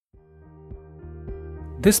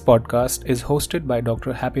This podcast is hosted by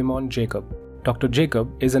Dr. Happymon Jacob. Dr. Jacob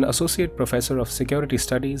is an Associate Professor of Security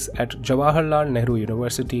Studies at Jawaharlal Nehru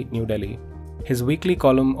University, New Delhi. His weekly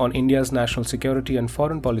column on India's national security and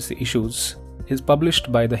foreign policy issues is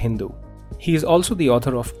published by The Hindu. He is also the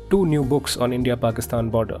author of 2 new books on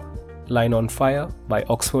India-Pakistan border, Line on Fire by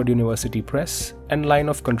Oxford University Press and Line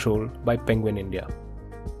of Control by Penguin India.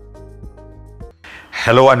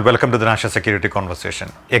 Hello and welcome to the National Security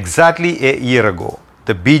Conversation. Exactly a year ago,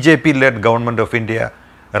 the BJP-led government of India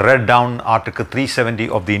read down Article 370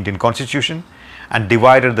 of the Indian Constitution and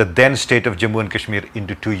divided the then state of Jammu and Kashmir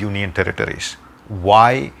into 2 union territories.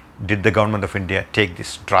 Why did the government of India take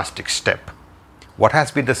this drastic step? What has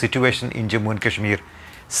been the situation in Jammu and Kashmir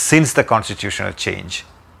since the constitutional change?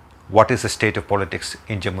 What is the state of politics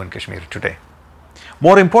in Jammu and Kashmir today?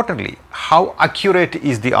 More importantly, how accurate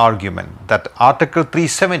is the argument that Article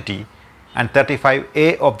 370 and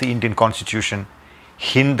 35A of the Indian Constitution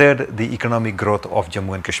hindered the economic growth of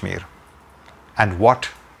Jammu and Kashmir? And what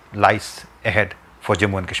lies ahead for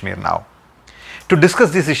Jammu and Kashmir now? To discuss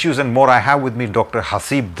these issues and more, I have with me Dr.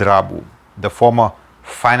 Haseeb Drabu, the former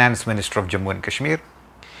Finance Minister of Jammu and Kashmir.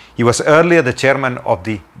 He was earlier the chairman of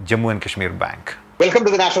the Jammu and Kashmir Bank. Welcome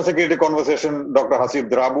to the National Security Conversation, Dr. Haseeb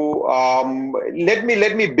Drabu.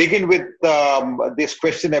 Let me begin with this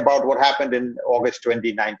question about what happened in August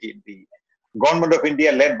 2019. The government of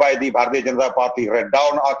India, led by the Bharatiya Janata Party, read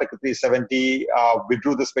down Article 370,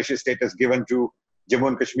 withdrew the special status given to Jammu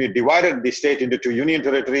and Kashmir, divided the state into 2 union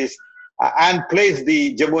territories, and placed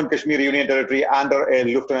the Jammu and Kashmir Union Territory under a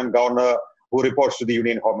Lieutenant Governor who reports to the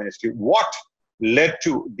Union Home Ministry. What led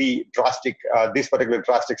to the this particular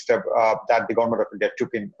drastic step that the government of India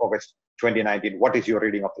took in August 2019? What is your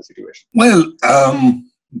reading of the situation? Well,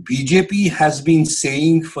 BJP has been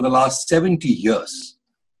saying for the last 70 years,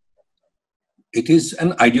 it is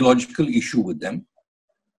an ideological issue with them.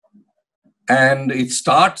 And it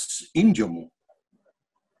starts in Jammu.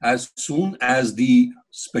 As soon as the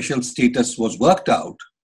special status was worked out,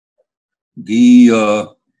 the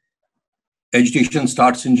agitation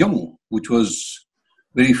starts in Jammu, which was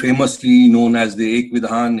very famously known as the Ek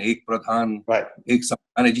Vidhan, Ek Pradhan, right, Ek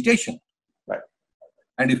Samvidhan agitation. Right.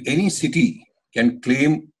 And if any city can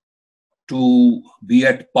claim to be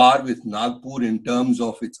at par with Nagpur in terms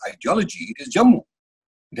of its ideology, it is Jammu.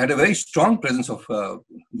 It had a very strong presence of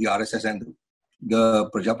the RSS and the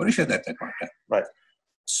Praja Parishad at that point. Right.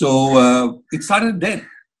 So it started then.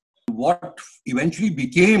 What eventually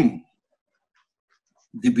became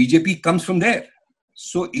the BJP comes from there.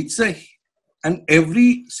 So it's and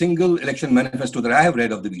every single election manifesto that I have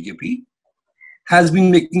read of the BJP has been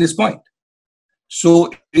making this point.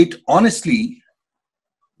 So it honestly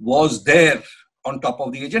was there on top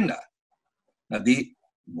of the agenda. Now,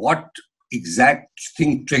 what exact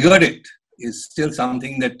thing triggered it is still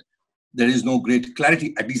something that there is no great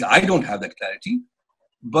clarity. At least I don't have that clarity.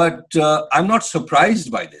 But I'm not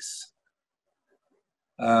surprised by this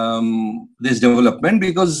development,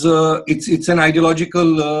 because it's an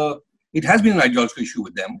ideological, it has been an ideological issue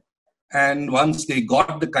with them. And once they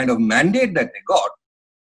got the kind of mandate that they got,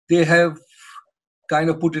 they have kind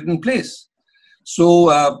of put it in place.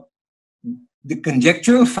 So the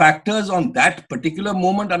conjectural factors on that particular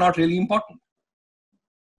moment are not really important.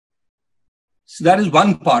 So that is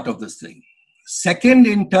one part of this thing. Second,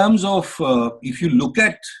 in terms of, if you look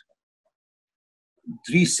at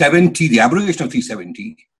 370, the abrogation of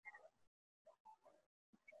 370,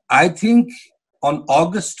 I think on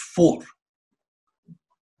August 4,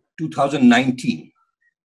 2019,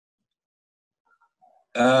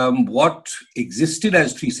 what existed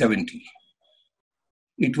as 370,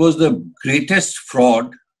 it was the greatest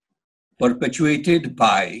fraud perpetuated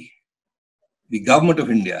by the government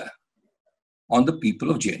of India on the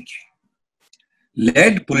people of J&K,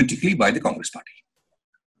 led politically by the Congress Party.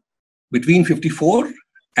 Between 54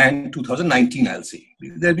 and 2019, I'll say.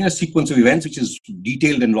 There has been a sequence of events which is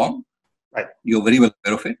detailed and long. Right. You're very well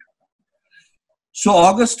aware of it. So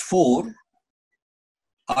August 4,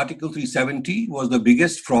 Article 370 was the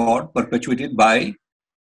biggest fraud perpetuated by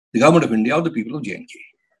the government of India or the people of J&K.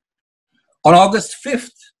 On August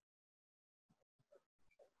 5th,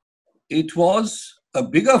 it was a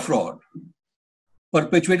bigger fraud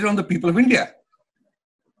perpetuated on the people of India.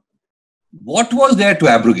 What was there to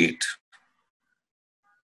abrogate?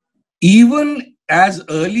 Even as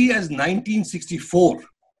early as 1964,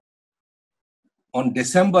 on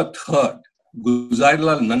December 3rd,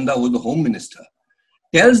 Guzarilal Nanda, who was the Home Minister,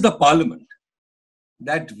 tells the Parliament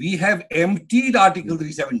that we have emptied Article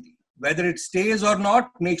 370. Whether it stays or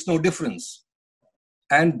not makes no difference.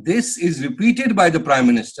 And this is repeated by the Prime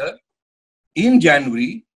Minister in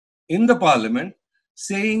January in the Parliament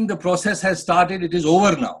saying the process has started, it is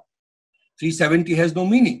over now. 370 has no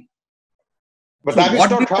meaning. But So that is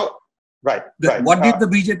not how... Right. What did the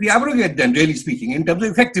BJP abrogate then, really speaking, in terms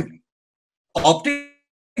of effectively?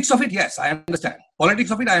 Optics of it, yes, I understand.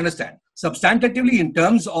 Politics of it, I understand. Substantively, in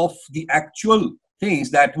terms of the actual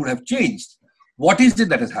things that would have changed, what is it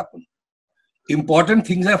that has happened? Important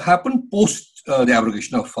things have happened post the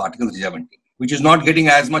abrogation of Article 370, which is not getting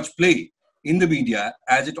as much play in the media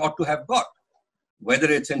as it ought to have got.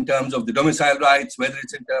 Whether it's in terms of the domicile rights, whether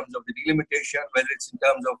it's in terms of the delimitation, whether it's in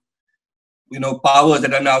terms of powers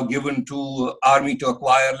that are now given to army to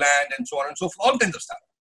acquire land and so on and so forth, all kinds of stuff.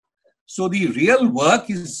 So the real work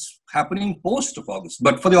is happening post of August.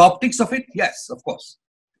 But for the optics of it, yes, of course.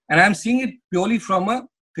 And I'm seeing it purely from a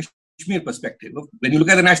Kashmir perspective. When you look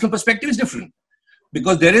at the national perspective, it's different.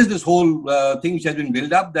 Because there is this whole thing which has been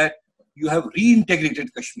built up that you have reintegrated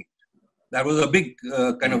Kashmir. That was a big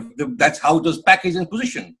that's how it was packaged and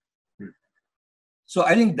positioned. So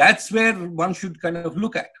I think that's where one should kind of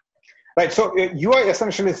look at. Right. So you are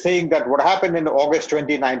essentially saying that what happened in August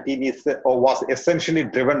 2019 was essentially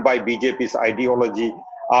driven by BJP's ideology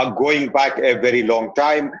going back a very long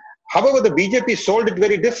time. However, the BJP sold it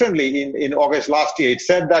very differently in August last year. It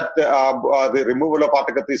said that the removal of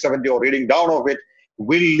Article 370 or reading down of it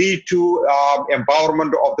will lead to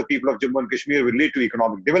empowerment of the people of Jammu and Kashmir, will lead to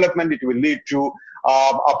economic development, it will lead to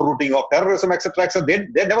uprooting of terrorism, etc. So they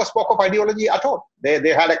never spoke of ideology at all. They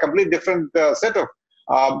had a completely different set of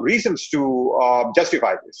reasons to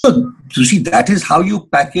justify this. So, you see, that is how you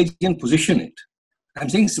package and position it. I'm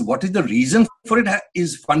saying, so what is the reason for it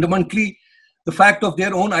is fundamentally the fact of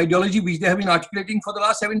their own ideology, which they have been articulating for the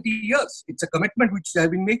last 70 years. It's a commitment which they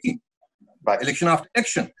have been making, election after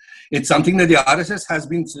election. It's something that the RSS has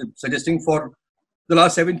been suggesting for the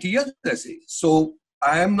last 70 years, I say. So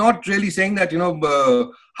I am not really saying that,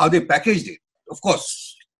 how they packaged it. Of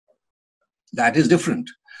course, that is different.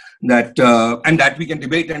 That and that we can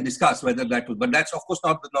debate and discuss whether that was, but that's of course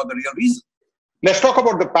not the real reason. Let's talk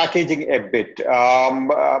about the packaging a bit.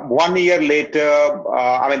 1 year later,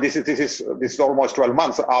 this is almost 12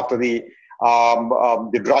 months after the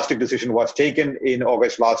drastic decision was taken in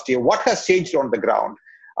August last year. What has changed on the ground?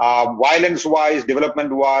 Violence-wise,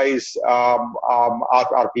 development-wise,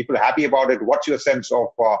 are people happy about it? What's your sense of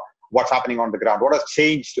what's happening on the ground? What has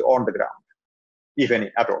changed on the ground, if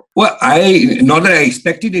any, at all? Well, not that I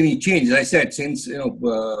expected any change. As I said, since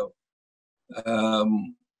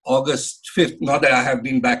August 5th, not that I have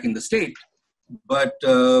been back in the state, but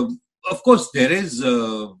of course there is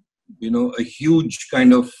a huge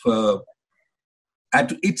kind of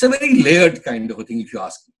it's a very layered kind of a thing, if you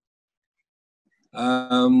ask me.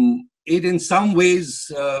 It in some ways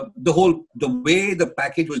the way the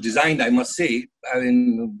package was designed, I must say,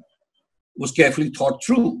 was carefully thought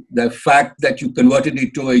through. The fact that you converted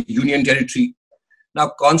it to a union territory. Now,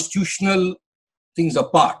 constitutional things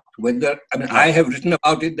apart, I have written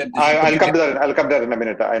about it. I'll come to that in a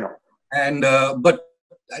minute. I know. And but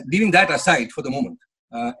leaving that aside for the moment,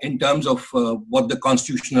 in terms of what the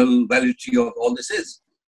constitutional validity of all this is,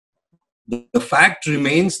 the fact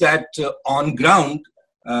remains that on ground,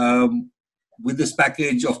 with this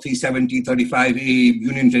package of 370, 35A,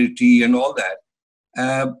 union territory, and all that.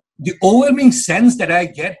 The overwhelming sense that I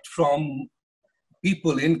get from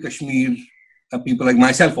people in Kashmir, people like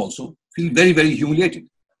myself also, feel very, very humiliated,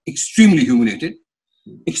 extremely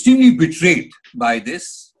betrayed by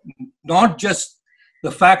this. Not just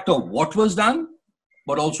the fact of what was done,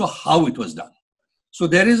 but also how it was done. So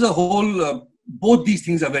there is a whole, both these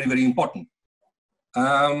things are very, very important.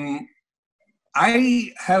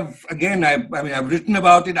 I have, again, I've written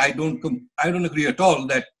about it. I don't agree at all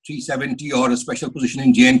that 370 or a special position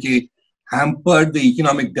in J&K hampered the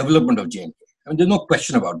economic development of J&K. There's no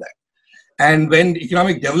question about that. And when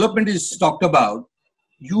economic development is talked about,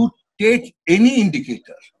 you take any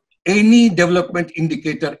indicator, any development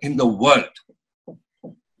indicator in the world,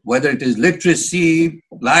 whether it is literacy,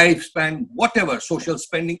 lifespan, whatever, social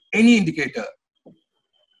spending, any indicator,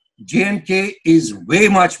 J&K is way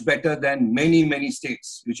much better than many, many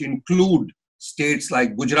states, which include states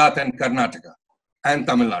like Gujarat and Karnataka and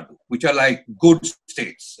Tamil Nadu, which are like good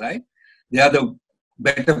states, right? They are the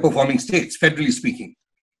better performing states, federally speaking.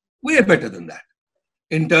 Way better than that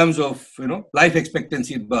in terms of, life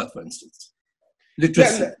expectancy at birth, for instance.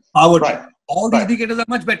 Literacy, poverty, all the indicators are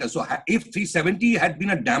much better. So if 370 had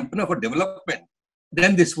been a dampener for development,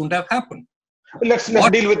 then this wouldn't have happened. Let's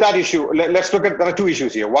deal with that issue. Let's look at, there are two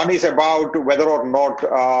issues here. One is about whether or not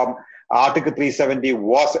Article 370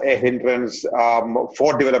 was a hindrance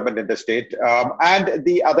for development in the state. And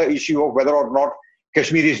the other issue of whether or not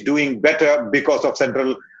Kashmir is doing better because of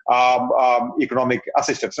central economic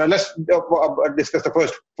assistance. Now let's discuss the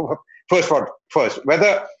first one first.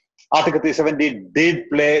 Whether Article 370 did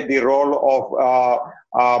play the role of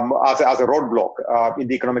as a roadblock in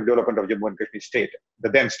the economic development of Jammu and Kashmir state, the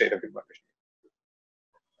then state of Jammu and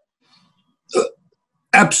Kashmir.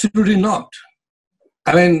 Absolutely not.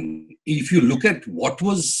 I mean, if you look at what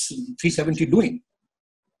was 370 doing,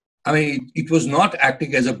 I mean, it was not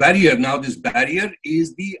acting as a barrier. Now, this barrier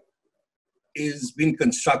is being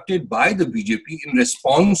constructed by the BJP in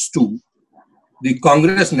response to the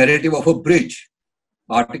Congress narrative of a bridge.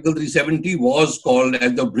 Article 370 was called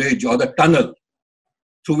as the bridge or the tunnel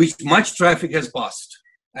through which much traffic has passed,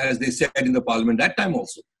 as they said in the parliament that time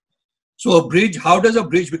also. So a bridge, how does a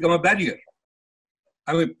bridge become a barrier?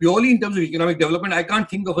 I mean, purely in terms of economic development, I can't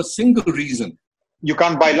think of a single reason. You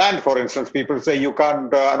can't buy land, for instance. People say you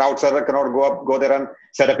can't, an outsider cannot go there and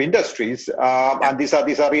set up industries. And these are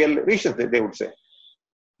real reasons, they would say.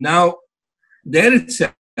 Now, there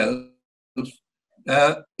itself, it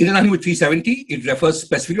has nothing with 370. It refers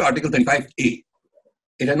specifically to Article 35A.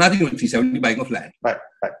 It has nothing with 370, buying of land. Right.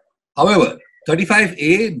 However,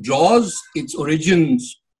 35A draws its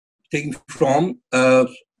origins taken from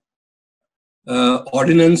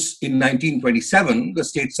ordinance in 1927, the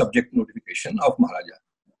state subject notification of Maharaja.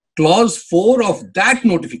 Clause 4 of that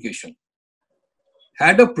notification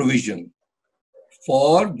had a provision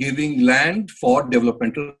for giving land for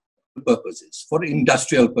developmental purposes, for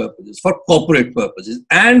industrial purposes, for corporate purposes,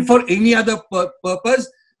 and for any other purpose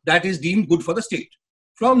that is deemed good for the state.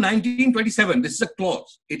 From 1927, this is a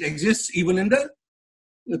clause. It exists even in the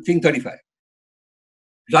thing 35.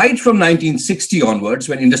 Right from 1960 onwards,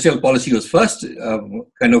 when industrial policy was first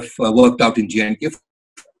worked out in J&K,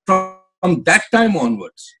 from that time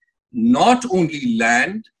onwards, not only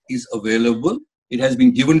land is available, it has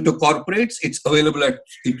been given to corporates, it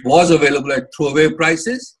was available at throwaway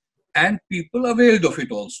prices, and people availed of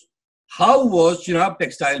it also. How was Chenab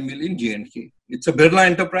Textile Mill in J&K? It's a Birla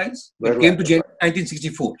enterprise. It came to J&K in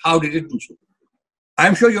 1964. How did it do so?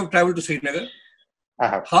 I'm sure you have traveled to Srinagar.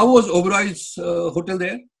 How was Oberoi's hotel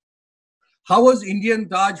there? How was Indian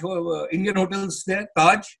hotels there,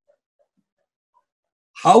 Taj?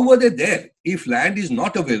 How were they there? If land is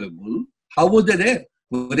not available, how were they there?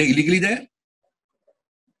 Were they illegally there?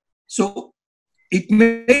 So it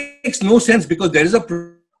makes no sense because there is a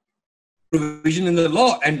provision in the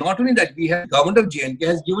law, and not only that, we have government of J&K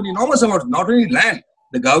has given enormous amounts, not only land.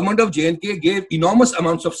 The government of J&K gave enormous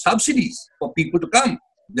amounts of subsidies for people to come.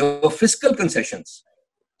 There were fiscal concessions.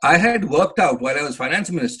 I had worked out while I was finance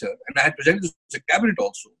minister, and I had presented this to the cabinet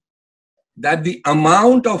also, that the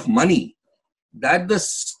amount of money that the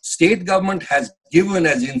state government has given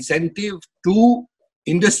as incentive to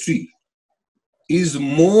industry is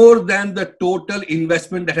more than the total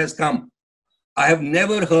investment that has come. I have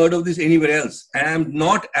never heard of this anywhere else. And I'm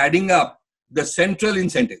not adding up the central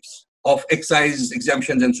incentives of excise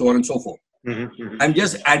exemptions and so on and so forth. I'm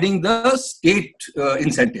just adding the state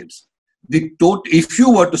incentives. If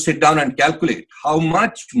you were to sit down and calculate how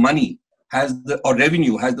much money or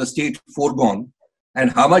revenue has the state foregone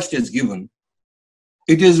and how much it is given,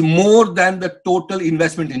 it is more than the total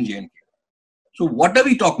investment in J&K. So what are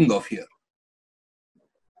we talking of here?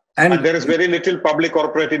 And there is very little public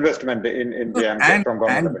corporate investment in J&K from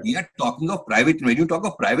government. And we are talking of private. When you talk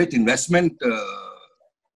of private investment,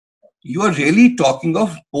 you are really talking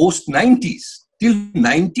of post-90s. Till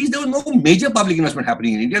 90s, there was no major public investment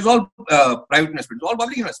happening in India. It's all private investment. It's all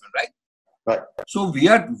public investment, right? Right. So we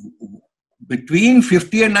are between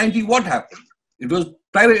 50 and 90. What happened? It was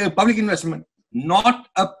private public investment. Not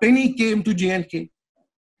a penny came to J&K.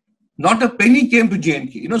 Not a penny came to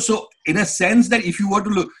J&K. So in a sense that if you were to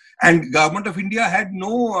look, and government of India had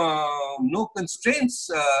no constraints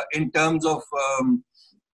in terms of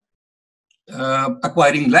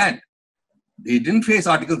acquiring land. They didn't face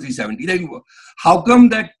Article 370. How come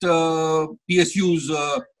that PSUs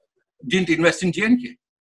didn't invest in J&K?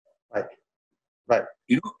 Right.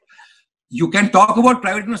 You can talk about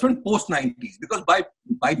private investment post 90s because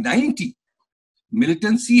by 90,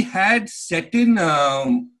 militancy had set in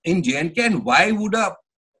J&K, and why would a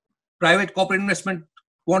private corporate investment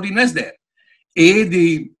want to invest there? A,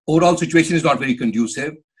 the overall situation is not very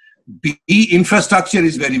conducive. B, infrastructure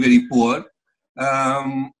is very, very poor.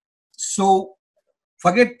 So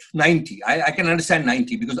forget 90. I can understand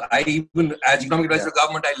 90 because I even as economic advisor of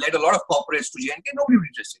government, I led a lot of corporates to J&K. Nobody was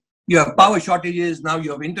interested. You have power shortages. Now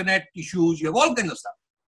you have internet issues. You have all kinds of stuff.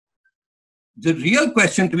 The real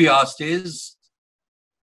question to be asked is,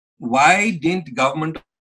 why didn't government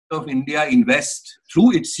of India invest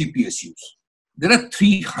through its CPSUs? There are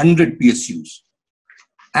 300 PSUs.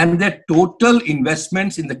 And their total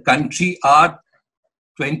investments in the country are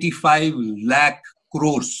 25 lakh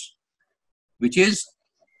crores, which is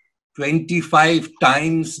 25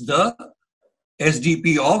 times the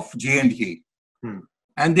SDP of J&K.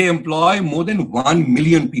 And they employ more than 1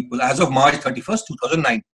 million people as of March 31st,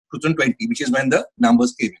 2020, which is when the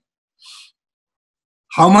numbers came in.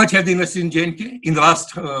 How much have they invested in J&K in the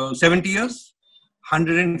last 70 years?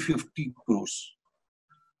 150 crores.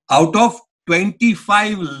 Out of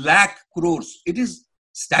 25 lakh crores. It is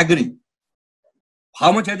staggering.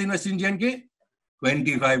 How much have they invested in J&K?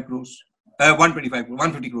 25 crores. 125 crores,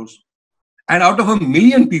 150 crores. And out of 1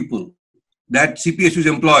 million people that CPSUs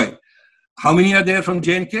employ, how many are there from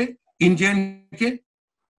J&K? In J&K?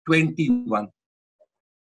 21.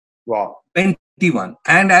 Wow. 21.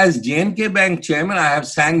 And as J&K Bank chairman, I have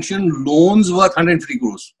sanctioned loans worth 103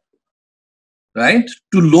 crores, right,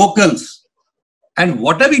 to locals. And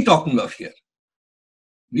what are we talking of here?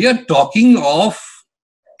 We are talking of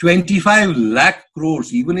 25 lakh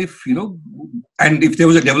crores, even if, and if there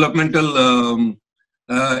was a developmental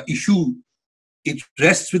issue, it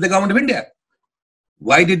rests with the government of India.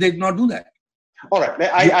 Why did they not do that? All right,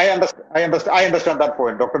 I understand that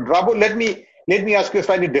point, Dr. Drabu. Let me ask you a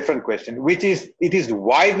slightly different question, which is, it is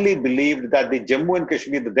widely believed that the Jammu and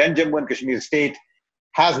Kashmir, the then Jammu and Kashmir state,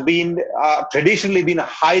 has been traditionally been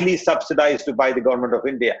highly subsidized by the government of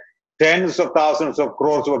India. Tens of thousands of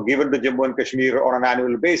crores were given to Jammu and Kashmir on an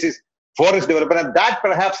annual basis for its development, and that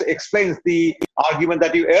perhaps explains the argument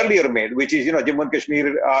that you earlier made, which is, Jammu and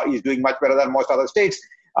Kashmir is doing much better than most other states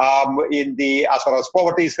as far as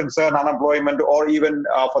poverty is concerned, unemployment, or even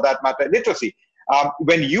for that matter, literacy.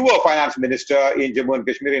 When you were finance minister in Jammu and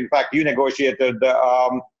Kashmir, in fact, you negotiated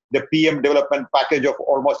the PM development package of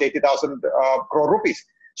almost 80,000 crore rupees.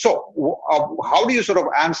 So how do you sort of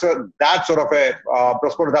answer that sort of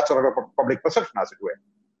respond to that sort of a public perception, as it were?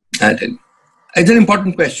 It's an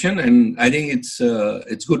important question, and I think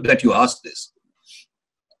it's good that you asked this.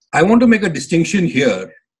 I want to make a distinction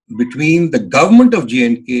here between the government of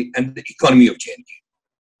J&K and the economy of J&K.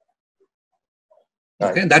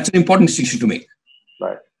 Right. Okay, that's an important distinction to make.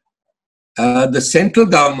 Right. The central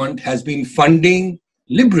government has been funding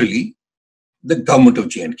liberally the government of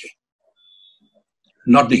J&K,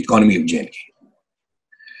 not the economy of J&K.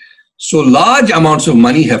 So large amounts of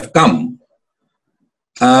money have come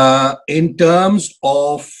in terms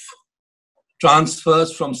of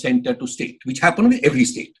transfers from center to state, which happen with every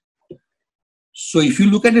state. So if you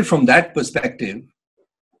look at it from that perspective,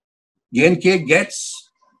 J&K gets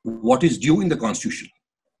what is due in the constitution.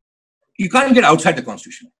 You can't get outside the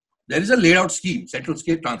constitution. There is a laid out scheme, central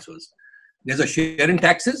state transfers. There's a share in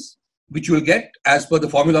taxes, which you will get as per the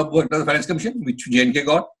formula worked by the Finance Commission, which J&K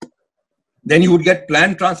got. Then you would get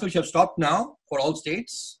planned transfers, which have stopped now for all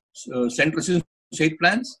states, central state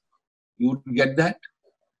plans. You would get that.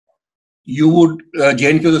 You would,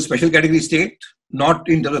 J&K was a special category state, not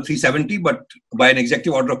in terms of 370, but by an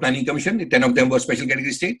executive order of Planning Commission. 10 of them were special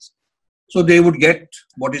category states. So they would get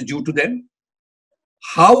what is due to them.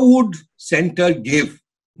 How would center give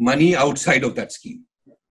money outside of that scheme?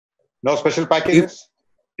 No special packages?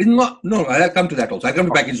 No, I'll come to that also. I'll come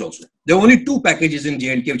to packages also. There are only 2 packages in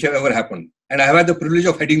J&K which have ever happened. And I have had the privilege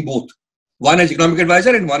of heading both. One as economic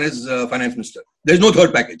advisor and one as finance minister. There's no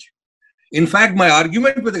third package. In fact, my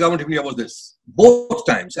argument with the government of India was this. Both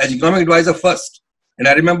times, as economic advisor first, and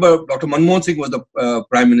I remember Dr. Manmohan Singh was the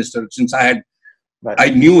prime minister, since I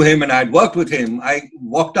knew him and I had worked with him. I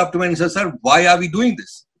walked up to him and said, sir, why are we doing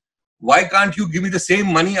this? Why can't you give me the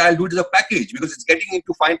same money? I'll do it as a package, because it's getting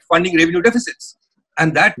into funding revenue deficits.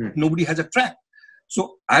 And that nobody has a track.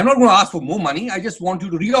 So I'm not going to ask for more money. I just want you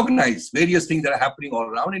to reorganize various things that are happening all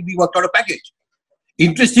around, and we worked out a package.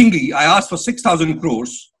 Interestingly, I asked for 6,000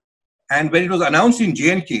 crores, and when it was announced in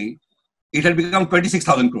J&K, it had become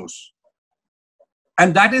 26,000 crores.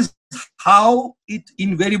 And that is how it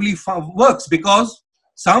invariably works, because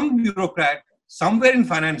some bureaucrat somewhere in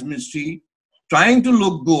finance ministry trying to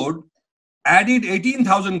look good added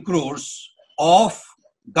 18,000 crores of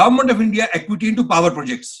government of India equity into power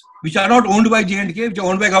projects, which are not owned by J&K, which are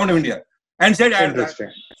owned by government of India, and said,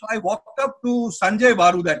 so I walked up to Sanjay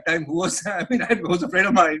Baru that time, who was, was a friend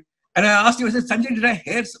of mine, and I asked him, I said, Sanjay, did I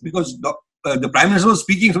hear, because the Prime Minister was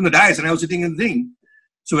speaking from the dais and I was sitting in the thing.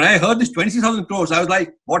 So when I heard this 26,000 crores, I was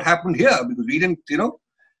like, what happened here? Because we didn't,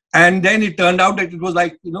 and then it turned out that it was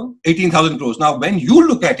like, 18,000 crores. Now, when you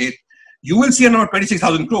look at it, you will see a number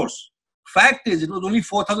 26,000 crores. Fact is, it was only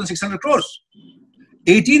 4,600 crores.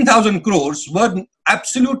 18,000 crores were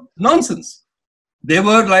absolute nonsense. They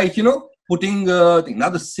were like, putting, now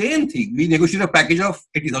the same thing, we negotiated a package of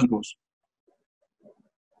 80,000 crores.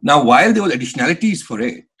 Now, while there were additionalities for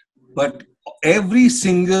it, but every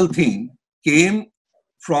single thing came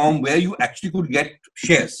from where you actually could get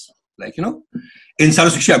shares. Like, in Sarv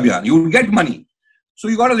Shiksha Abhiyan, you would get money. So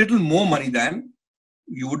you got a little more money than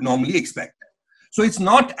you would normally expect. So it's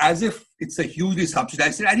not as if it's a hugely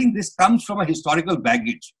subsidized. I think this comes from a historical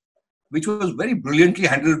baggage, which was very brilliantly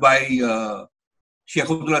handled by Sheikh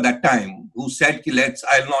Abdullah at that time, who said,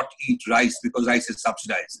 I'll not eat rice because rice is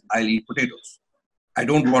subsidized. I'll eat potatoes. I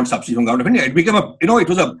don't want subsidy from government of India. It became it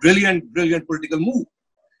was a brilliant political move.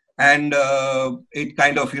 And it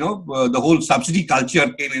kind of, the whole subsidy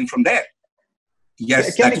culture came in from there.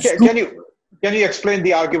 Yes, Can you explain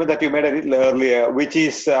the argument that you made a little earlier, which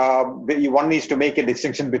is one needs to make a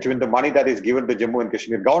distinction between the money that is given to Jammu and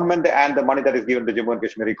Kashmir government and the money that is given to Jammu and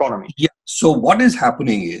Kashmir economy? Yeah. So what is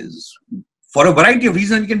happening is, for a variety of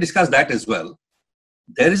reasons, we can discuss that as well.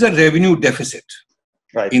 There is a revenue deficit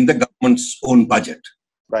in the government's own budget,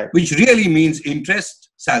 which really means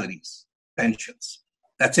interest, salaries, pensions.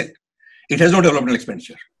 That's it. It has no developmental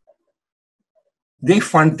expenditure. They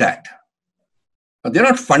fund that. But they're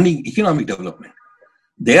not funding economic development.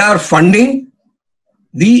 They are funding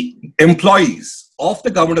the employees of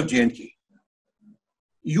the government of J&K.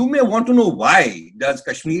 You may want to know why does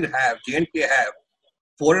Kashmir have, J&K have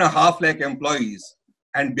 4.5 lakh employees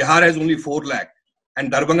and Bihar has only 4 lakh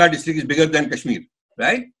and Darbhanga district is bigger than Kashmir,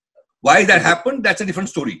 right? Why that happened? That's a different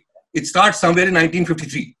story. It starts somewhere in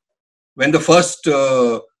 1953 when the first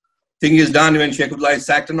thing is done, when Sheikh Abdullah is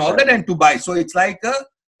sacked and all that, and to buy. So it's like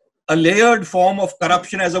a layered form of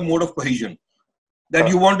corruption as a mode of cohesion. That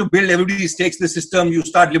you want to build, everybody takes the system, you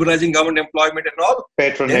start liberalizing government employment and all.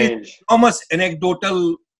 Patronage. There is enormous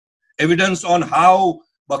anecdotal evidence on how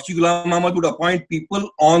Bakshi Ghulam Muhammad would appoint people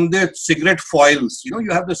on their cigarette foils. You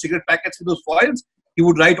have the cigarette packets with those foils. He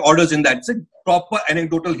would write orders in that. It's a proper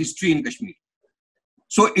anecdotal history in Kashmir.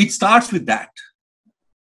 So it starts with that.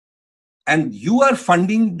 And you are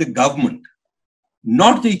funding the government,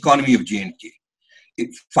 not the economy of J&K.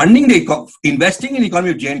 Investing in the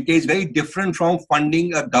economy of J&K is very different from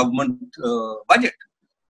funding a government budget.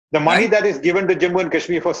 The money that is given to Jammu and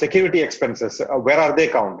Kashmir for security expenses, where are they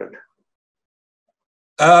counted?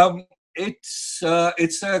 It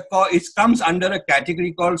comes under a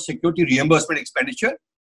category called security reimbursement expenditure.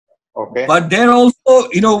 Okay. But they're also,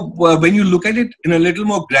 when you look at it in a little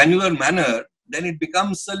more granular manner, then it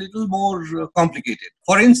becomes a little more complicated.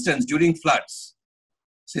 For instance, during floods,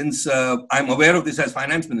 since I'm aware of this as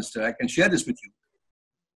finance minister, I can share this with you.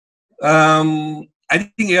 I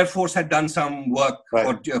think Air Force had done some work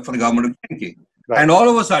for the government of J&K. And all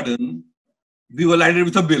of a sudden, we were landed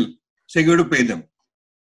with a bill saying you have to pay them.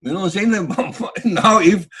 Saying that now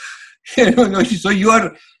if, so you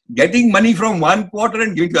are getting money from one quarter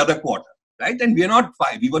and giving to the other quarter, right? And we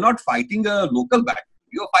were not fighting a local battle.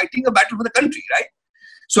 We were fighting a battle for the country, right?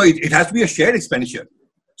 So it has to be a shared expenditure.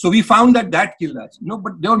 So we found that killed us.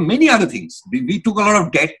 But there were many other things. We took a lot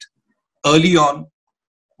of debt early on.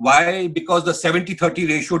 Why? Because the 70-30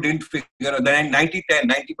 ratio didn't figure. Then 90-10,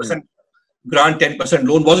 90% grant, 10%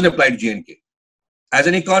 loan wasn't applied to J&K. As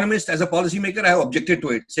an economist, as a policymaker, I have objected to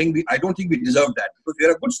it, saying I don't think we deserve that because we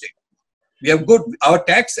are a good state. We have our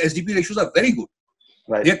tax SDP ratios are very good.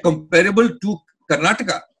 They are comparable to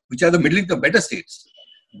Karnataka, which are the middle income better states.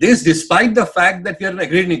 This despite the fact that we are an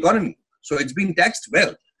agrarian economy. So it's been taxed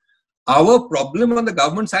well. Our problem on the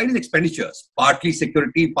government side is expenditures, partly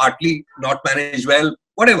security, partly not managed well,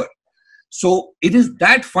 whatever. So it is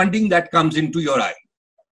that funding that comes into your eye.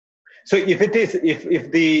 So if the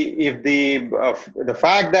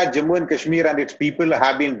fact that Jammu and Kashmir and its people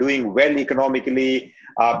have been doing well economically,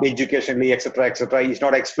 educationally, etc., is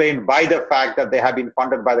not explained by the fact that they have been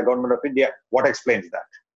funded by the government of India, what explains that?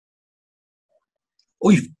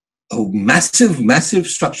 Massive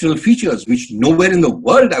structural features, which nowhere in the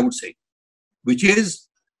world, I would say, which is,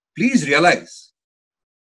 please realize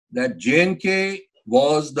that J&K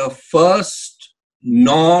was the first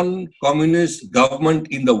non-communist government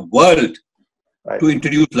in the world to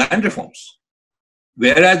introduce land reforms.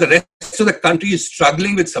 Whereas the rest of the country is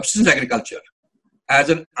struggling with subsistence agriculture. As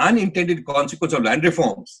an unintended consequence of land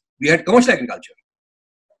reforms, we had commercial agriculture.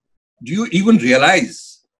 Do you even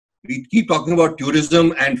realize, we keep talking about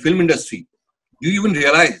tourism and film industry, do you even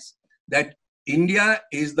realize that India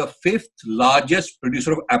is the 5th largest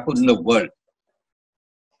producer of apples in the world?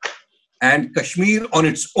 And Kashmir on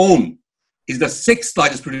its own is the 6th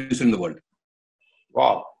largest producer in the world.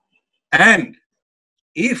 Wow. And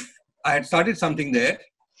if I had started something there,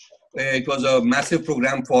 it was a massive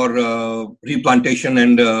program for replantation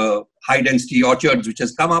and high density orchards, which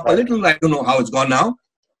has come up a little. I don't know how it's gone now.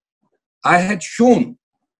 I had shown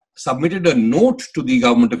submitted a note to the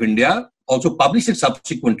government of India, also published it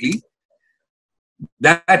subsequently,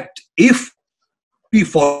 that if we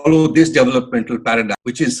follow this developmental paradigm,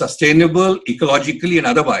 which is sustainable ecologically and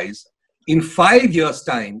otherwise, in 5 years'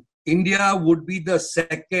 time, India would be the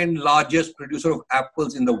second largest producer of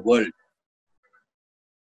apples in the world.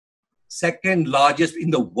 Second largest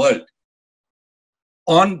in the world.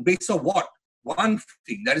 On basis of what? One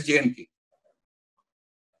thing, that is J&K.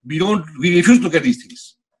 We refuse to look at these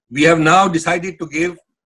things. We have now decided to give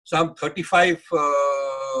some 35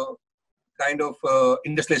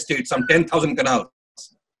 industrial estates, some 10,000 canals.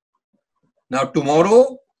 Now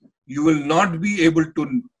tomorrow, you will not be able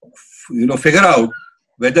to, figure out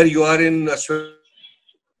whether you are in a sweatshop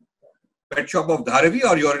of Dharavi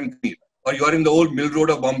or you are in Kashmir, or you are in the old mill road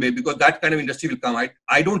of Bombay, because that kind of industry will come.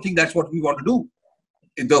 I don't think that's what we want to do.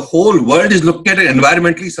 If the whole world is looking at an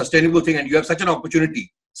environmentally sustainable thing, and you have such an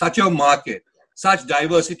opportunity, such a market, such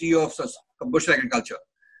diversity of commercial agriculture,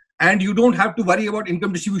 and you don't have to worry about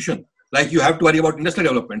income distribution like you have to worry about industrial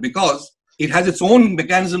development, because it has its own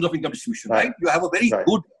mechanisms of income distribution, right? You have a very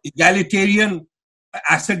good egalitarian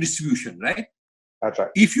asset distribution, right? That's right.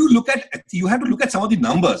 If you look at, you have to look at some of the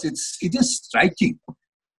numbers. It is striking.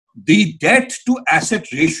 The debt to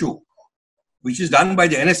asset ratio, which is done by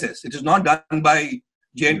the NSS, it is not done by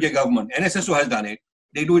J&K government. NSS has done it.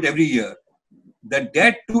 They do it every year. The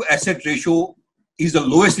debt to asset ratio is the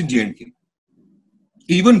lowest in J&K.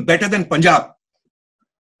 Even better than Punjab.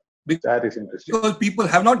 That is interesting. Because people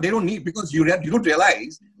have not, they don't need, because you don't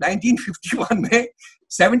realize, 1951,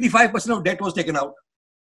 75% of debt was taken out.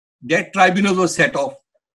 Debt tribunals were set off.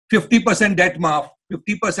 50% debt maaf,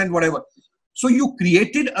 50% whatever. So you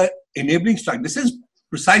created an enabling structure. This is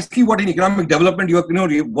precisely what in economic development,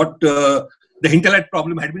 what the hinterland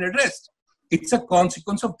problem had been addressed. It's a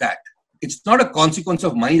consequence of that. It's not a consequence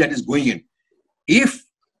of money that is going in. If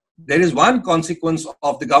there is one consequence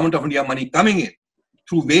of the government of India money coming in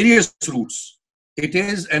through various routes, it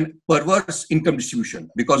is an perverse income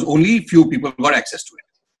distribution, because only few people got access to it.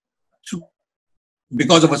 So,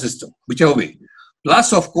 because of a system, whichever way.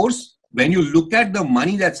 Plus, of course, when you look at the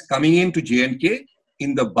money that's coming into J&K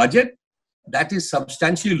in the budget, that is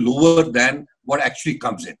substantially lower than what actually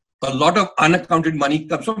comes in. A lot of unaccounted money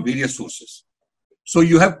comes from various sources. So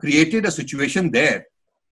you have created a situation there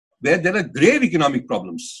where there are grave economic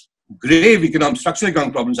problems. Structural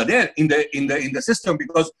economic problems are there in the system,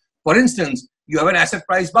 because, for instance, you have an asset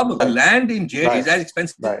price bubble. The land in J&K is as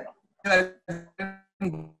expensive as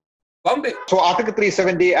Bombay. So Article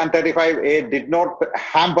 370 and 35A did not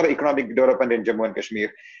hamper economic development in Jammu and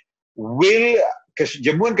Kashmir. Will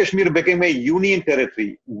Jammu and Kashmir become a union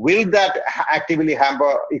territory? Will that actively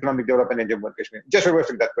hamper economic development in Jammu and Kashmir? Just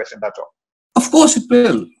reversing that question, that's all. Of course it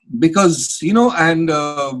will, because,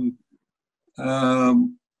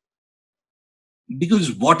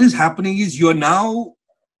 because what is happening is you are now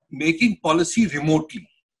making policy remotely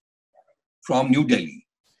from New Delhi.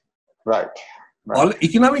 Right. All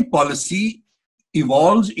economic policy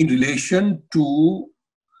evolves in relation to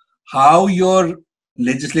how your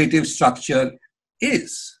legislative structure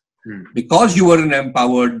is. Because you were an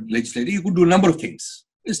empowered legislator, you could do a number of things.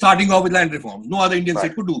 Starting off with land reforms. No other Indian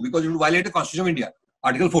state could do, because you would violate the Constitution of India,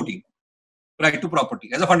 Article 14, right to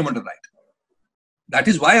property as a fundamental right. That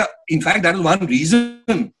is why, in fact, that is one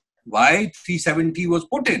reason why 370 was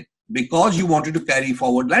put in, because you wanted to carry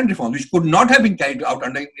forward land reforms, which could not have been carried out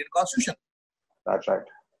under Indian Constitution. That's right.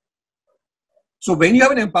 So when you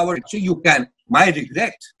have an empowered, you can. My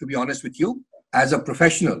regret, to be honest with you, as a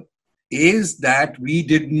professional, is that we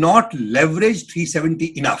did not leverage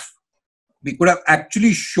 370 enough. We could have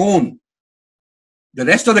actually shown the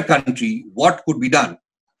rest of the country what could be done.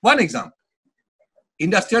 One example,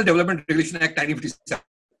 Industrial Development Regulation Act 1957.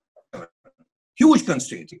 Huge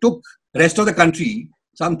constraints. It took the rest of the country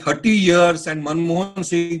some 30 years and Manmohan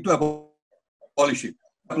Singh to abolish it,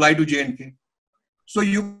 apply to J&K. So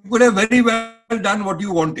you could have very well done what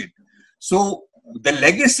you wanted. So the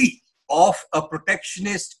legacy of a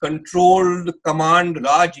protectionist, controlled, command,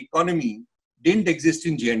 Raj economy didn't exist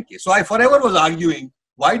in J&K. So I forever was arguing,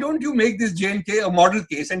 why don't you make this J&K a model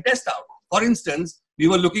case and test out? For instance, we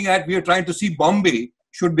were trying to see Bombay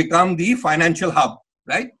should become the financial hub,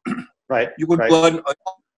 right? Right. You could burn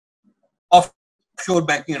offshore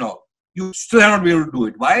banking and all. You still have not been able to do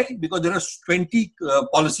it. Why? Because there are 20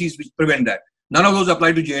 policies which prevent that. None of those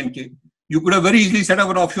apply to J&K. You could have very easily set up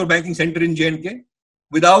an offshore banking center in J&K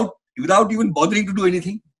without even bothering to do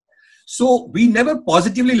anything. So we never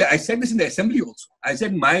positively, I said this in the assembly also. I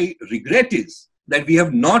said my regret is that we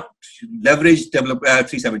have not leveraged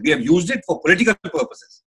 370. We have used it for political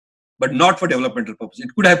purposes, but not for developmental purposes.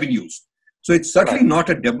 It could have been used. So it's certainly not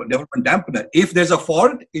a development dampener. If there's a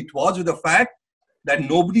fault, it was with the fact that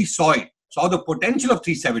nobody saw the potential of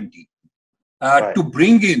 370 to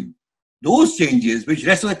bring in those changes which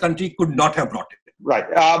rest of the country could not have brought in. Right.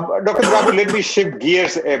 Dr. Drabu, let me shift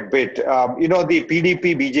gears a bit. The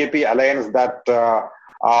PDP-BJP alliance that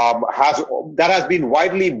has been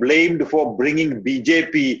widely blamed for bringing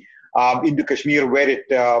BJP into Kashmir, where it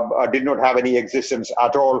did not have any existence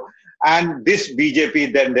at all. And this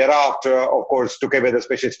BJP then thereafter, of course, took away the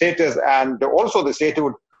special status and also the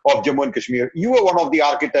statehood of Jammu and Kashmir. You were one of the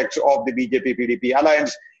architects of the BJP-PDP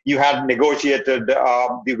alliance. You had negotiated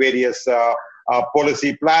the various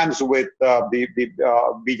policy plans with the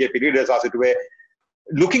BJP leaders, as it were.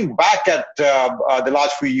 Looking back at the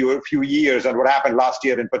last few years and what happened last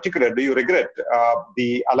year in particular, do you regret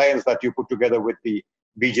the alliance that you put together with the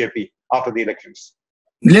BJP after the elections?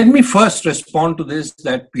 Let me first respond to this,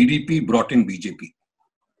 that PDP brought in BJP.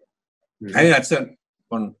 I think that's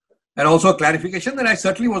one. And also a clarification that I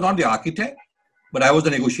certainly was not the architect, but I was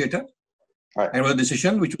the negotiator. Right. And it was a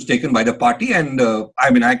decision which was taken by the party. And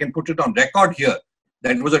I can put it on record here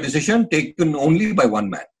that it was a decision taken only by one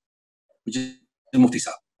man, which is Mufti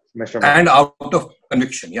Saab. And out of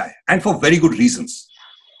conviction, and for very good reasons.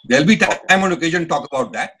 There'll be time on occasion to talk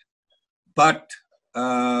about that. But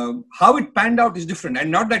how it panned out is different. And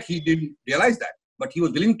not that he didn't realize that, but he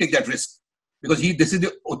was willing to take that risk. Because this is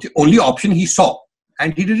the only option he saw.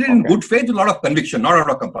 And he did it in good faith with a lot of conviction, not out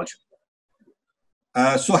of compulsion.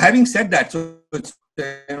 So having said that,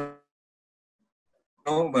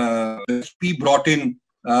 he brought in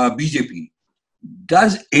BJP.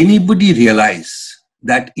 Does anybody realize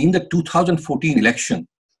that in the 2014 election,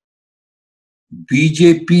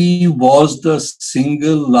 BJP was the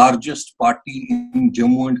single largest party in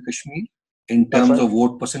Jammu and Kashmir in terms of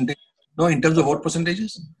vote percentage? No, in terms of vote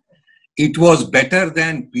percentages? It was better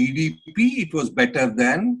than PDP, it was better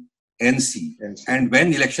than NC. And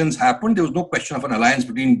when elections happened, there was no question of an alliance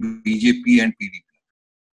between BJP and PDP.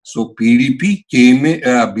 So BJP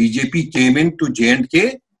came into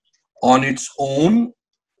J&K on its own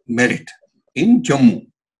merit in Jammu.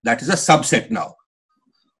 That is a subset now.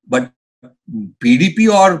 But PDP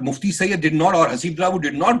or Mufti Sayyid did not, or Haseeb Drabu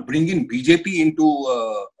did not bring in BJP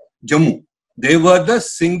into Jammu. They were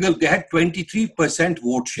they had 23%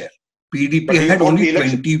 vote share. PDP had only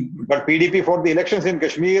 20. But PDP fought the elections in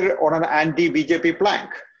Kashmir on an anti-BJP plank.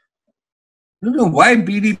 No, why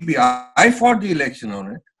PDP? I fought the election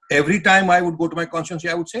on it. Every time I would go to my constituency,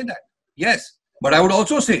 I would say that. Yes. But I would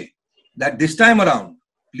also say that this time around,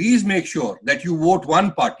 please make sure that you vote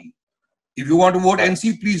one party. If you want to vote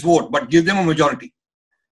NC, please vote, but give them a majority.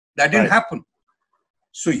 That didn't happen.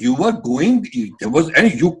 So you were going,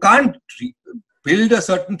 and you can't build a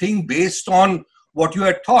certain thing based on what you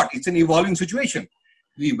had thought. It's an evolving situation.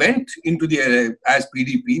 We went into as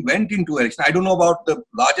PDP, went into election. I don't know about the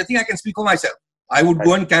larger thing. I can speak for myself. I would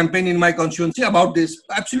go and campaign in my constituency about this.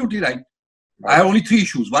 Absolutely right. I had only 3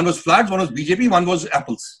 issues. One was floods, one was BJP, one was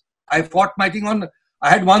apples. I fought my thing on, I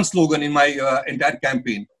had one slogan in my entire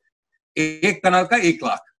campaign. Ek kanal ka ek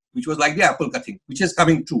lakh, which was like the apple ka thing, which is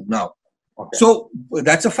coming true now. So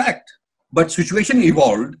that's a fact. But situation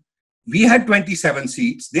evolved. We had 27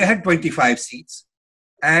 seats, they had 25 seats.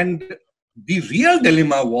 And the real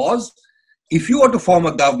dilemma was, if you were to form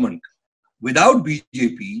a government without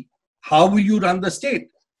BJP, how will you run the state?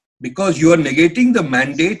 Because you are negating the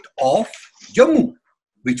mandate of Jammu,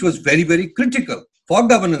 which was very, very critical for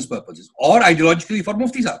governance purposes or ideologically for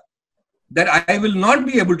Mufti Saab. That I will not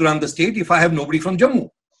be able to run the state if I have nobody from Jammu.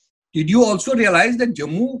 Did you also realize that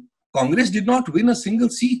Jammu Congress did not win a single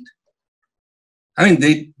seat? I mean,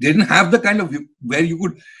 they didn't have the kind of where you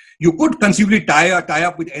could conceivably tie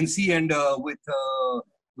up with NC and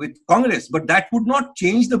with Congress, but that would not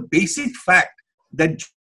change the basic fact that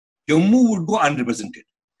Jammu would go unrepresented.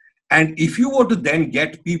 And if you were to then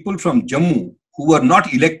get people from Jammu who were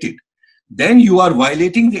not elected, then you are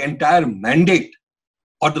violating the entire mandate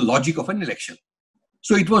or the logic of an election.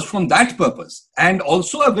 So it was from that purpose, and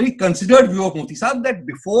also a very considered view of Mufti Saab that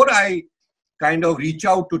before I kind of reach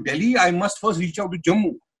out to Delhi, I must first reach out to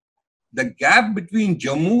Jammu. The gap between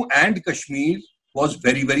Jammu and Kashmir was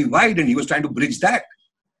very, very wide, and he was trying to bridge that.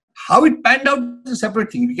 How it panned out is a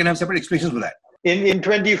separate thing. We can have separate explanations for that. In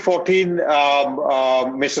 2014,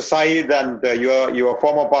 Mr. Saeed and your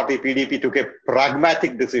former party PDP took a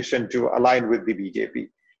pragmatic decision to align with the BJP.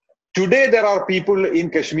 Today, there are people in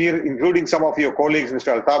Kashmir, including some of your colleagues,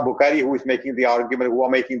 Mr. Altaf Bukhari, who are making the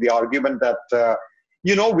argument that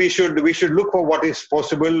we should look for what is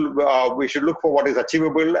possible. We should look for what is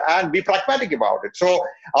achievable and be pragmatic about it. So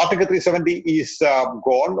Article 370 is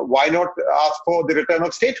gone. Why not ask for the return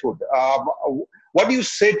of statehood? What do you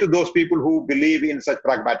say to those people who believe in such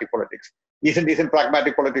pragmatic politics? Isn't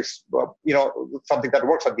pragmatic politics, something that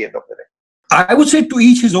works at the end of the day? I would say to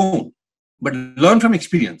each his own, but learn from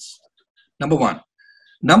experience. Number one.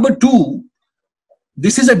 Number two,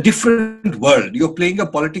 this is a different world. You're playing a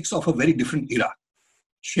politics of a very different era.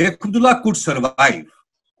 Sheikh Abdullah could survive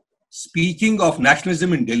speaking of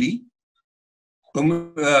nationalism in Delhi,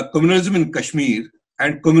 communalism in Kashmir,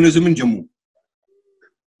 and communism in Jammu.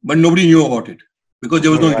 But nobody knew about it because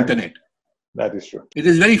there was no internet. That is true. It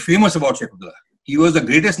is very famous about Sheikh Abdullah. He was the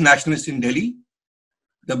greatest nationalist in Delhi,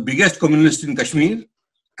 the biggest communist in Kashmir,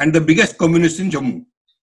 and the biggest communist in Jammu.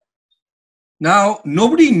 Now,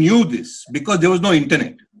 nobody knew this because there was no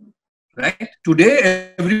internet. Right?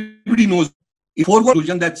 Today, everybody knows a foregone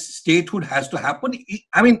conclusion that statehood has to happen.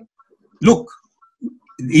 I mean, look,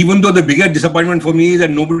 even though the biggest disappointment for me is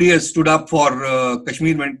that nobody has stood up for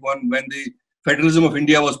Kashmir when the federalism of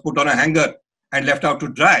India was put on a hanger and left out to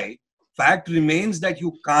dry, fact remains that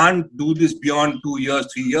you can't do this beyond 2 years,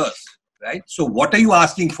 3 years, right? So what are you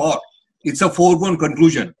asking for? It's a foregone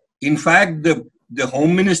conclusion. In fact, the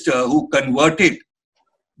Home Minister who converted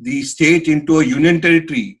the state into a union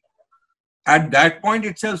territory at that point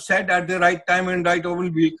itself said at the right time and right over will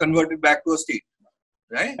be converted back to a state,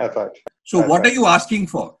 right? That's right. So what are you asking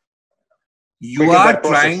for? You are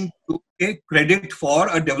trying to take credit for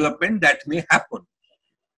a development that may happen.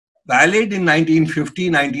 Valid in 1950,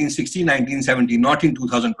 1960, 1970, not in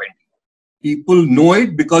 2020. People know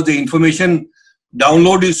it because the information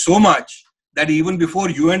download is so much that even before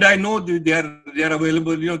you and I know, they are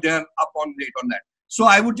available, they are up on date on that. So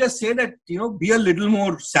I would just say that, be a little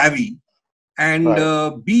more savvy and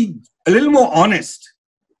be a little more honest.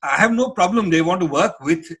 I have no problem. They want to work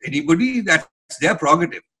with anybody. That's their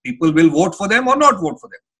prerogative. People will vote for them or not vote for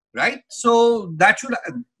them, right? So that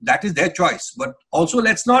is their choice. But also,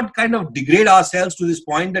 let's not kind of degrade ourselves to this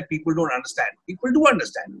point that people don't understand. People do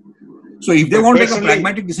understand. So if they want to make a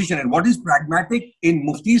pragmatic decision, and what is pragmatic in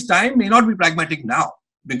Mufti's time may not be pragmatic now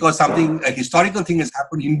because a historical thing has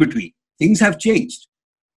happened in between. Things have changed,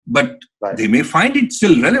 but they may find it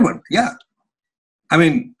still relevant. Yeah. I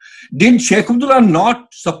mean, did Sheikh Abdullah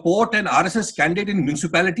not support an RSS candidate in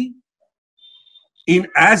municipality in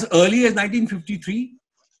as early as 1953,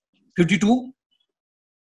 52?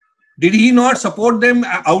 Did he not support them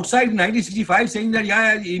outside 1965 saying that,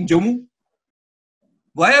 in Jammu?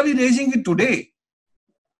 Why are we raising it today?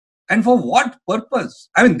 And for what purpose?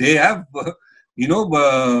 I mean, they have,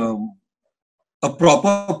 a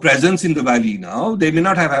proper presence in the valley now. They may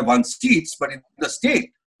not have won seats, but in the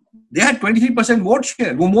state, they had 23% vote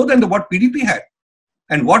share, more than what PDP had.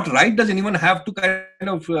 And what right does anyone have to kind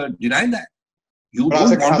of deny that? You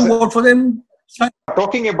don't want to vote for them?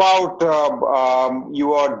 Talking about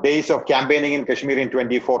your days of campaigning in Kashmir in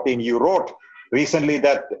 2014, you wrote recently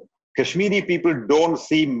that Kashmiri people don't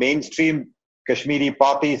see mainstream Kashmiri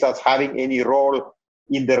parties as having any role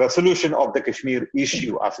in the resolution of the Kashmir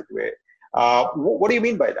issue, as it were. What do you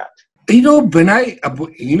mean by that? When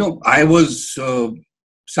I was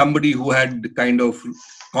somebody who had kind of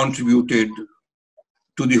contributed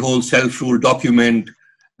to the whole self-rule document,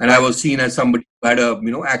 and I was seen as somebody who had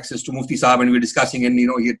access to Mufti Saab, and we were discussing, and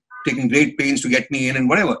he had taken great pains to get me in and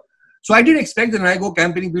whatever. So I did expect that when I go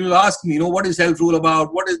campaigning, people will ask me, what is self-rule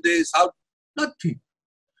about? What is this? How? Nothing.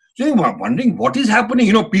 So I'm wondering what is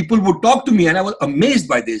happening. People would talk to me, and I was amazed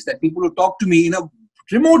by this, that people would talk to me in a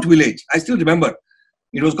remote village. I still remember.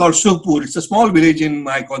 It was called Sukhpur. It's a small village in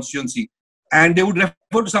my constituency. And they would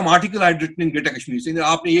refer to some article I had written in Greater Kashmir, saying that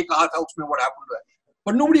aapne ye kaha tha, usme what happened to that.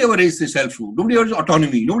 But nobody ever raised the self-rule. Nobody ever raised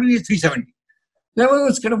autonomy. Nobody raised 370. Then I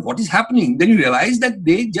was kind of, what is happening? Then you realize that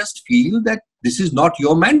they just feel that this is not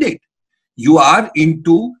your mandate. You are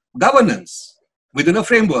into governance within a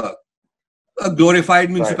framework, a glorified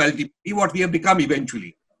municipality, what we have become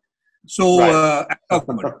eventually. So,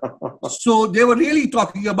 so they were really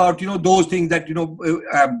talking about, those things that,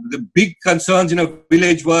 the big concerns in a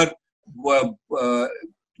village were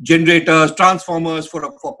generators, transformers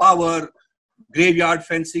for power, graveyard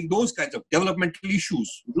fencing, those kinds of developmental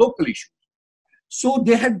issues, local issues. So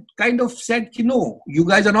they had kind of said, no, you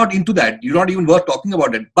guys are not into that. You're not even worth talking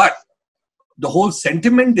about it. But the whole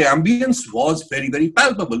sentiment, the ambience was very, very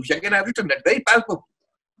palpable, which again I've written that, very palpable.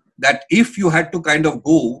 That if you had to kind of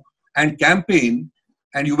go and campaign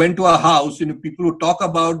and you went to a house, people would talk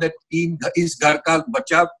about that is ghar ka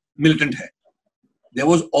bacha militant hai. There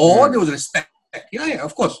was awe, there was respect. Yeah,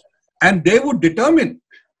 of course. And they would determine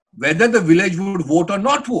whether the village would vote or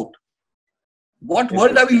not vote. What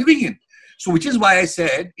world are we living in? So, which is why I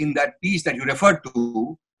said in that piece that you referred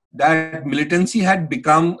to, that militancy had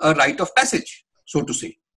become a rite of passage, so to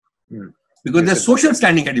say. Because their social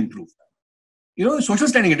standing had improved. Social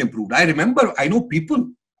standing had improved. I know people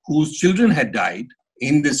whose children had died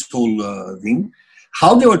in this whole thing,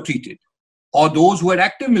 how they were treated. Or those who had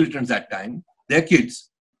active militants that time, their kids,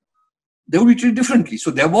 they would be treated differently. So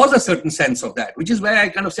there was a certain sense of that, which is why I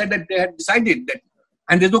kind of said that they had decided that,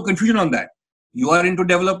 and there's no confusion on that. You are into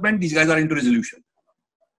development, these guys are into resolution.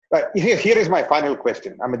 Right. Here is my final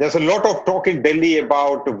question. I mean, there's a lot of talk in Delhi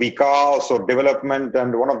about Vikas or development,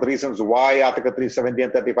 and one of the reasons why Article 370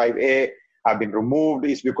 and 35A have been removed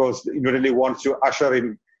is because New Delhi wants to usher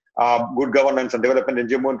in good governance and development in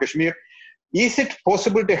Jammu and Kashmir. Is it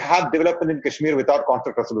possible to have development in Kashmir without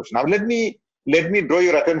conflict resolution? Now, let me draw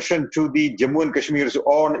your attention to the Jammu and Kashmir's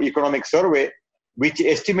own economic survey, which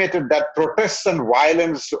estimated that protests and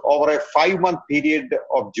violence over a 5-month period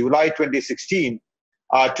of July 2016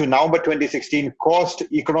 to November 2016 cost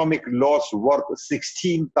economic loss worth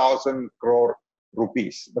 16,000 crore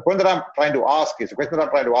rupees. The question that I'm trying to ask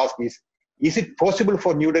is it possible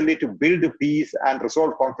for New Delhi to build peace and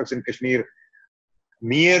resolve conflicts in Kashmir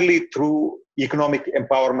merely through economic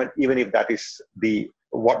empowerment, even if that is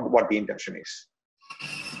what the intention is?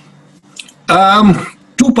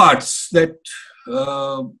 Two parts. That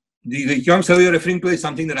the economic survey you're referring to is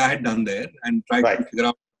something that I had done there and tried to figure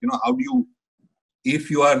out, how do you, if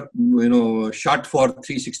you are, shut for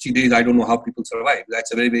 360 days, I don't know how people survive.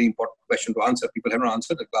 That's a very, very important question to answer. People have not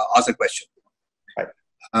answered asked the question. Right.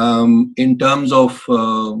 In terms of,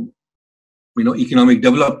 economic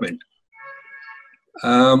development,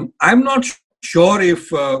 I'm not sure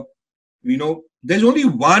if, there's only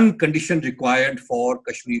one condition required for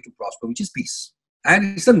Kashmir to prosper, which is peace.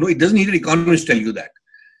 And it doesn't need an economist to tell you that.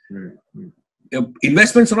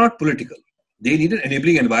 Investments are not political. They need an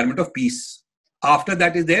enabling environment of peace. After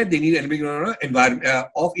that is there, they need an enabling environment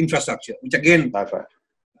of infrastructure, which again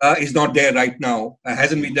is not there right now.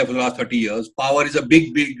 Hasn't been there for the last 30 years. Power is a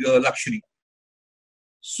big, big luxury.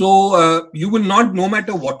 So you will not, no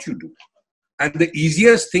matter what you do. And the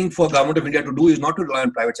easiest thing for Government of India to do is not to rely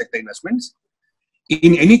on private sector investments.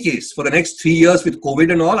 In any case, for the next 3 years with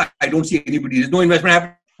COVID and all, I don't see anybody. There's no investment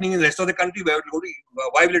happening in the rest of the country.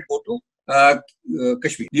 Why will it go to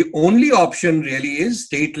Kashmir? The only option really is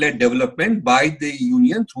state-led development by the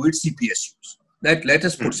union through its CPSUs. That let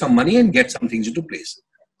us put some money and get some things into place.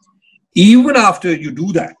 Even after you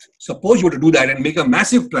do that, suppose you were to do that and make a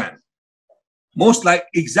massive plan,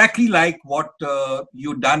 exactly like what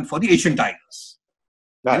you've done for the Asian Tigers.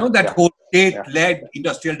 Whole state-led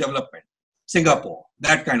industrial development. Singapore,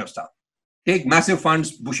 that kind of stuff. Take massive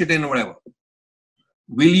funds, push it in or whatever.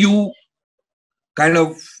 Will you kind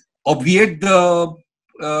of obviate the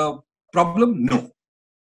problem? No.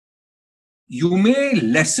 You may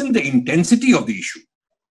lessen the intensity of the issue.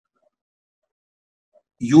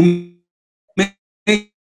 You may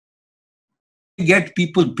get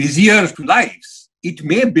people busier lives. It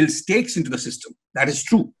may build stakes into the system. That is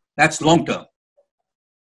true. That's long term.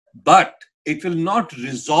 But it will not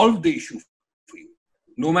resolve the issue for you,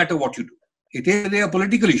 no matter what you do. It is a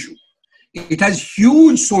political issue. It has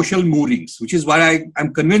huge social moorings, which is what I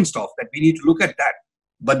am convinced of, that we need to look at that.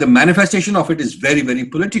 But the manifestation of it is very, very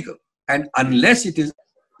political. And unless it is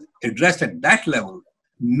addressed at that level,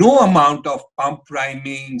 no amount of pump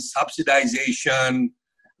priming, subsidization,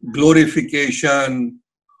 glorification,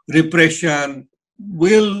 repression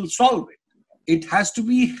will solve it. It has to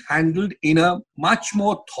be handled in a much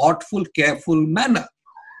more thoughtful, careful manner.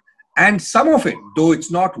 And some of it, though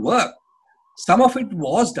it's not work, some of it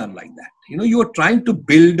was done like that. You are trying to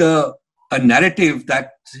build a narrative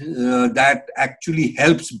that actually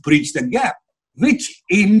helps bridge the gap, which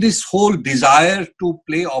in this whole desire to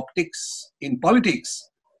play optics in politics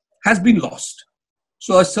has been lost.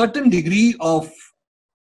 So a certain degree of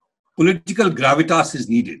political gravitas is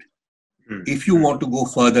needed if you want to go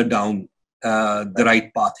further down the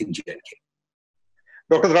right path in J&K.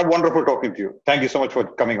 Dr. Drabu, wonderful talking to you. Thank you so much for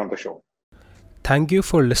coming on the show. Thank you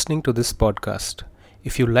for listening to this podcast.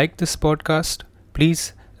 If you like this podcast,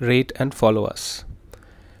 please rate and follow us.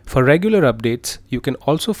 For regular updates, you can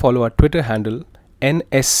also follow our Twitter handle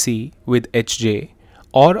NSC with HJ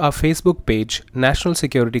or our Facebook page National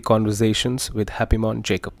Security Conversations with Happymon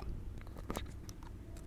Jacob.